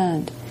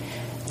understand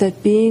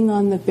that being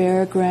on the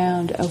bare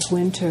ground of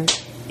winter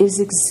is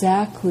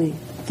exactly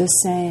the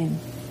same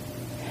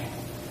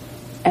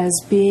as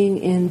being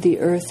in the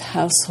earth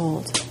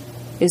household,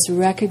 is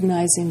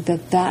recognizing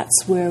that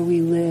that's where we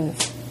live.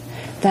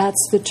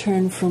 That's the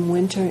turn from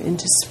winter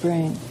into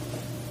spring.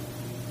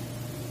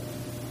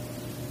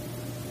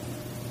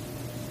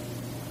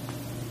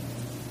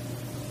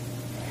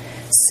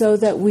 So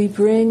that we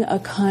bring a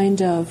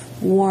kind of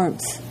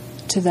warmth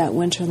to that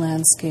winter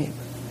landscape.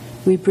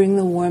 We bring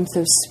the warmth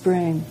of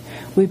spring.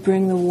 We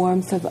bring the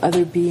warmth of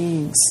other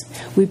beings.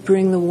 We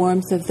bring the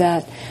warmth of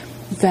that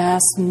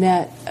vast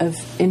net of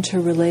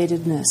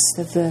interrelatedness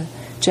that the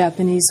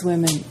Japanese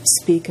women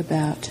speak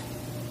about.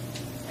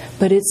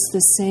 But it's the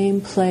same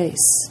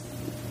place.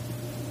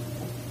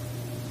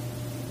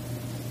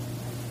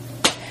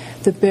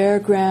 The bare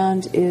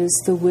ground is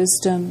the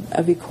wisdom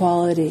of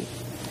equality.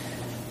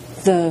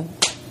 The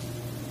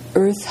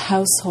earth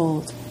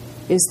household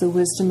is the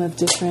wisdom of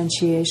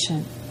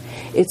differentiation.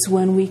 It's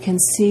when we can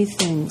see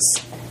things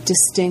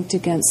distinct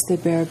against the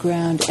bare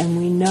ground, and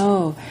we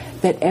know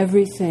that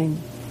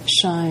everything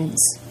shines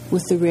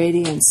with the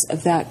radiance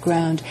of that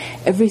ground.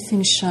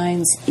 Everything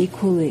shines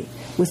equally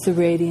with the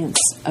radiance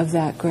of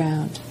that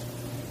ground.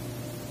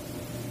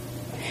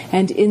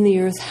 And in the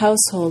earth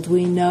household,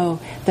 we know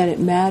that it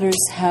matters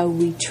how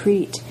we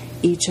treat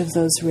each of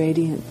those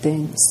radiant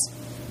things.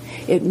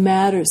 It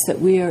matters that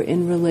we are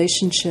in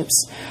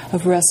relationships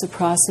of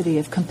reciprocity,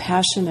 of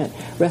compassionate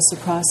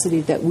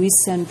reciprocity, that we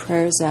send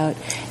prayers out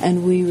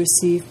and we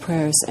receive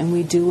prayers and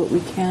we do what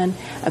we can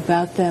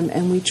about them,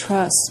 and we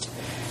trust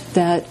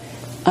that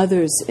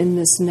others in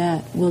this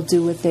net will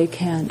do what they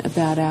can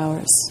about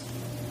ours.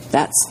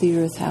 That's the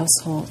earth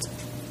household.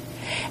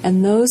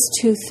 And those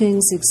two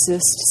things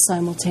exist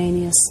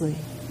simultaneously.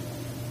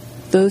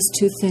 Those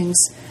two things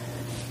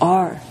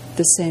are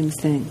the same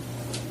thing,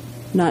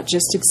 not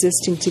just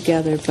existing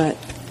together, but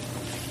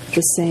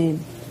the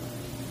same.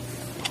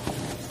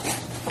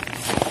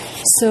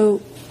 So,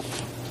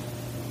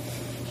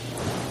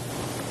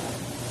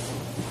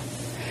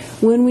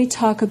 when we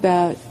talk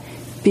about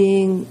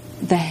being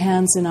the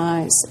hands and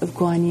eyes of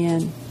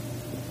Guanyin,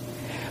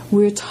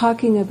 we're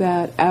talking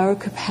about our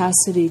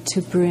capacity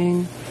to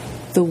bring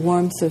the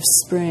warmth of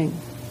spring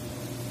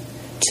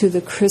to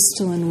the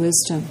crystalline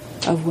wisdom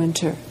of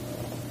winter.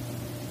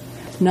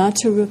 Not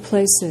to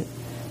replace it,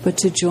 but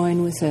to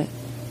join with it.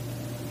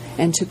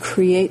 And to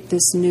create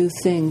this new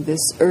thing,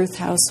 this earth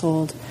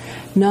household,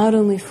 not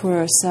only for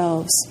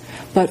ourselves,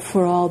 but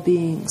for all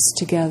beings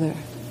together.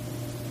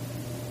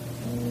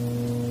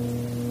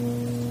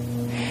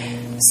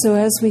 So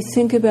as we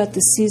think about the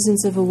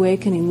seasons of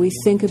awakening, we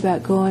think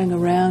about going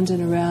around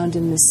and around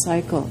in this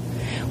cycle.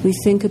 We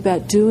think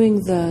about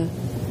doing the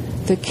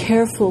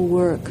careful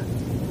work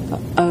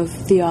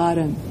of the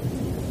autumn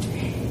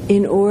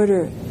in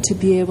order to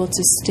be able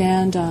to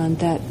stand on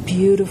that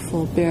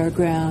beautiful bare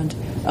ground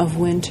of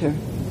winter,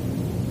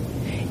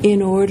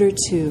 in order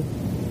to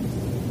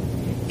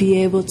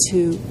be able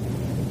to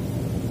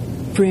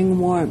bring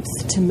warmth,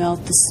 to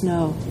melt the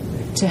snow,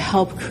 to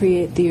help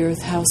create the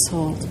earth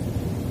household,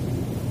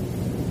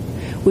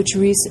 which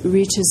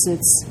reaches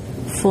its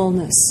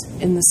fullness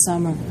in the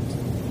summer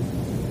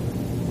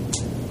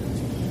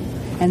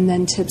and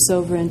then tips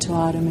over into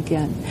autumn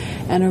again.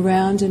 And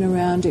around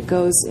it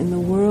goes in the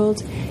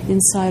world,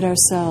 inside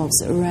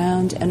ourselves,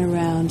 around and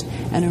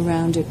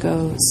around it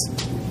goes.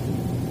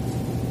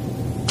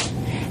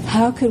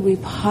 How could we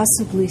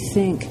possibly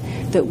think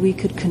that we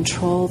could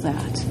control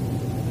that?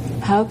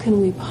 How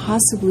can we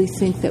possibly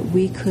think that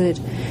we could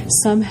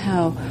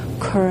somehow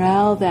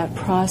corral that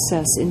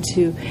process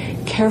into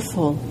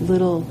careful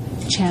little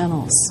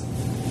channels?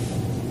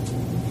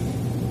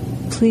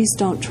 Please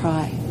don't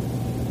try.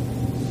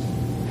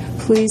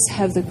 Please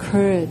have the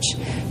courage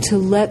to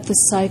let the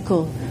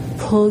cycle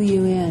pull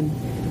you in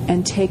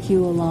and take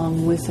you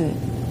along with it.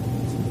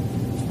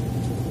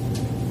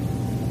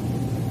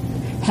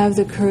 Have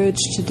the courage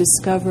to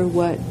discover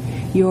what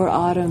your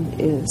autumn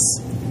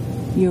is,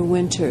 your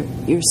winter,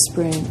 your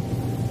spring,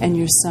 and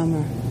your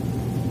summer.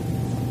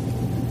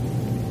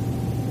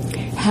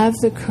 Have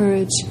the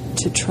courage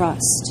to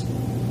trust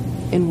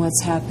in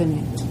what's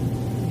happening,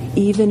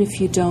 even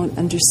if you don't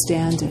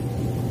understand it.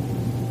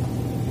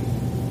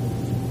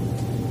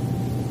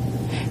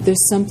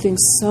 There's something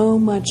so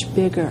much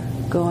bigger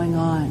going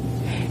on,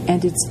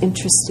 and it's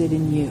interested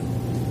in you.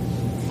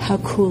 How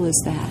cool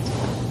is that?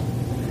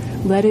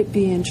 Let it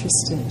be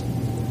interested.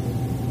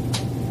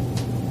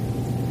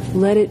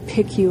 Let it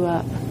pick you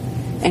up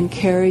and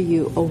carry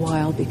you a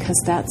while,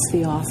 because that's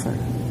the offer.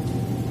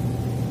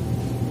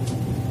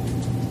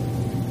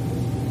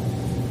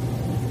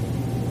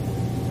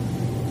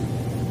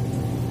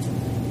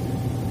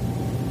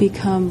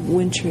 Become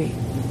wintry.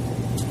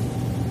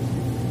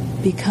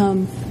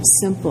 Become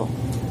simple.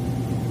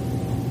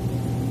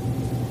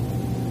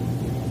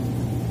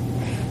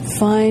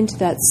 Find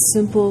that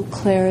simple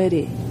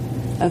clarity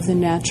of the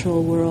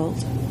natural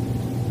world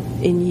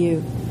in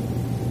you.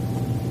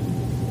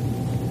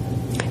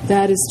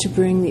 That is to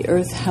bring the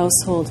earth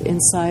household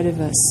inside of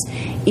us.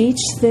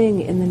 Each thing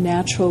in the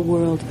natural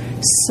world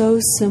so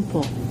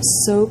simple,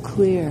 so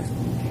clear,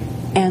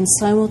 and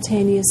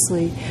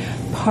simultaneously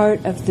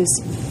part of this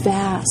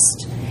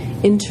vast,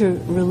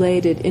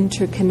 interrelated,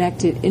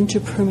 interconnected,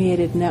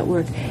 interpermeated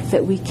network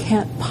that we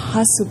can't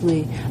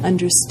possibly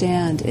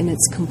understand in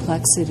its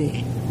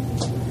complexity.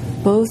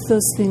 Both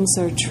those things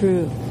are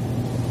true.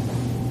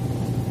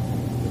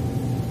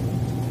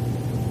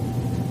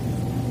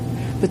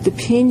 But the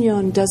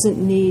Pinyon doesn't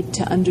need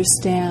to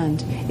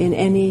understand in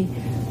any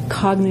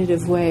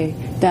cognitive way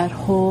that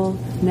whole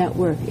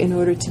network in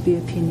order to be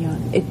a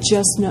Pinyon. It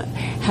just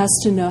has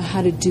to know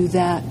how to do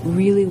that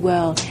really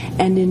well.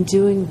 And in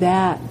doing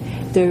that,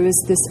 there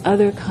is this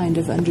other kind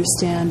of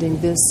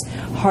understanding, this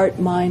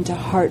heart-mind to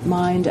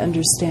heart-mind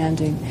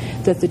understanding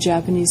that the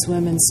Japanese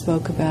women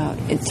spoke about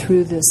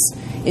through this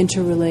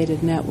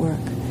interrelated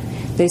network.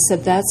 They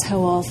said that's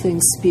how all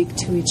things speak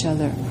to each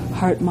other,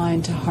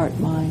 heart-mind to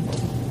heart-mind.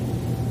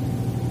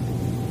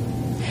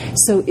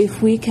 So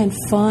if we can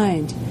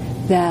find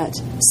that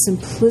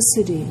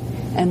simplicity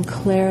and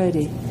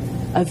clarity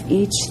of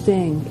each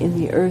thing in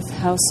the earth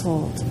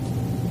household,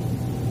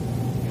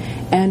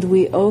 and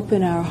we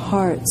open our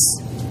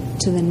hearts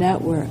to the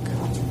network,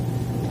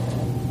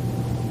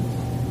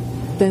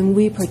 then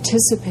we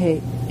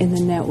participate in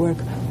the network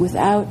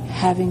without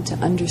having to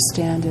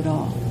understand it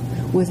all,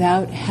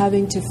 without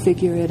having to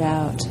figure it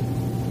out.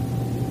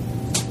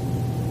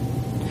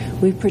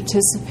 We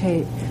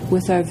participate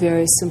with our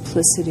very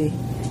simplicity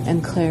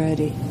and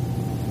clarity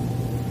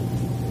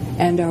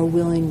and our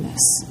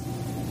willingness.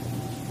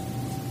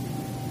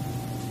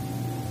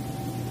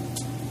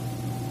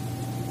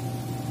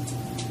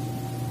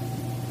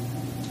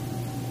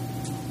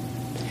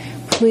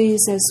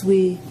 Please, as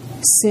we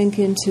sink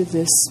into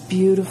this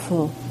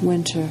beautiful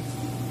winter,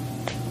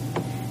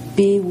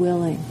 be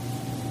willing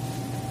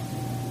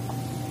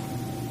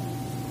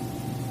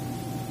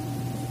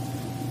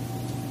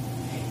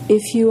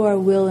If you are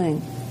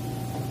willing,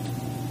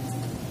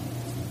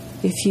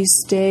 if you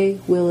stay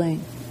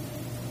willing,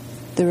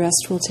 the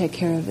rest will take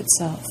care of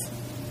itself.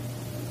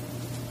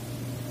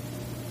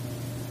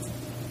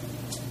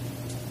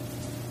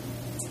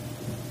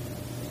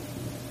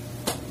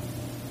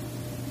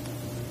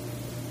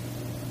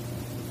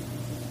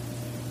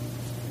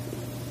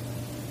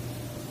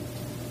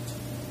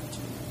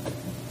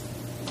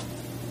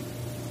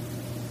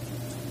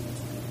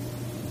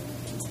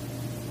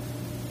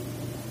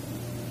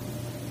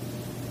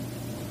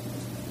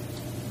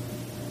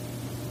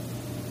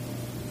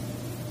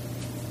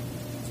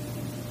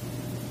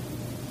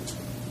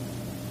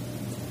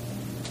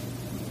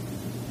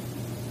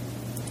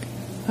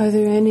 Are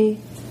there any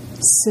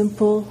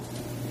simple,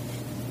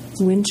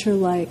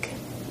 winter-like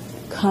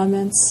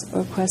comments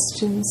or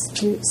questions?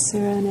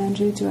 Sarah and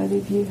Andrew, do either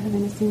of you have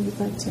anything you'd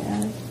like to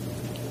add?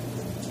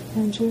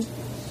 Andrew?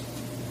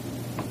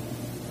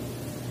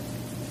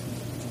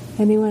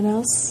 Anyone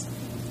else?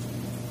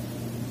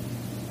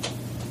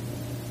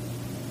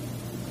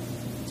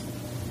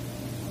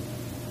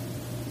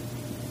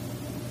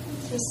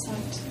 I'd just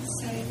like to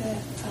say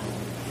that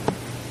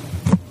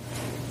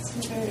it's a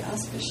very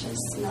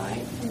auspicious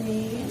night for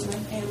me and my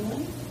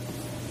family.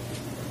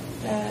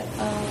 That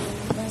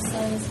my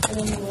son's been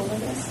in the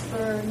wilderness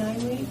for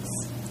 9 weeks.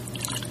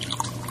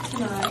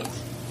 Tonight,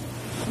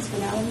 he's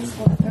been out in this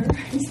weather.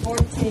 He's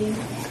 14,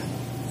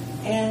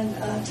 and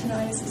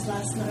tonight is his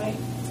last night.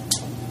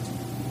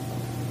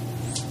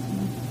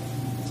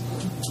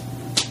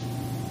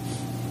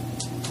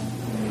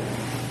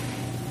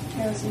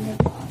 Carols in your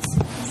thoughts.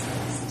 His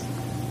last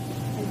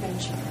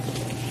adventure.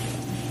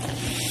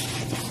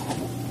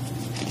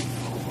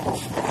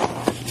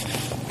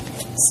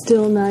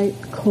 Still night,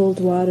 cold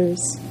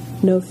waters,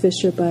 no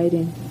fish are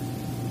biting.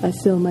 I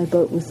fill my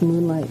boat with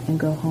moonlight and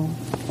go home.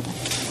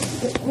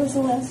 What was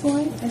the last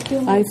line?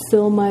 I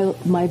fill my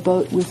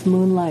boat with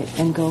moonlight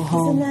and go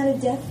home. Isn't that a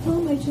death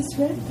poem? I just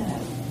read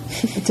that.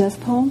 A death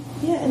poem?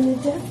 Yeah, in the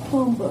death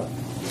poem book.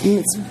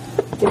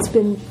 It's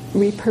been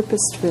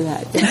repurposed for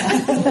that.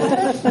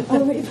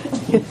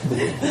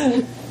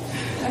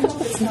 I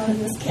hope it's not in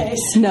this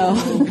case. No.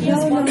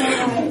 No.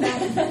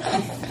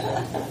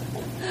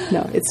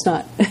 No, it's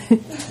not.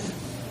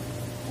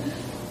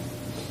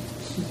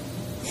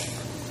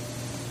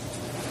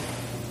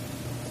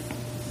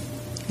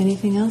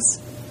 Anything else?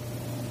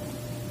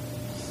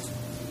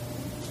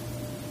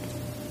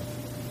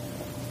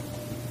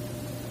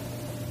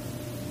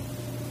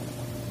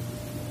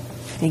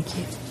 Thank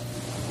you.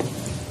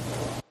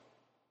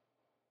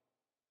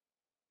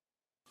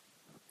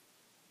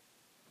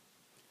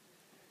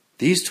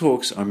 These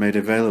talks are made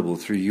available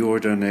through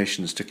your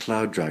donations to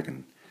Cloud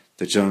Dragon,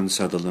 the Joan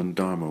Sutherland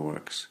Dharma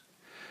Works.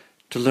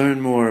 To learn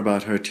more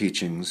about her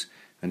teachings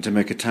and to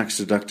make a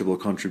tax-deductible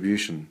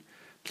contribution,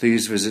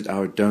 please visit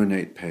our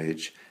donate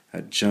page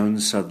at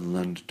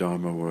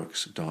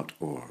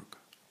joansutherlanddharmaworks.org.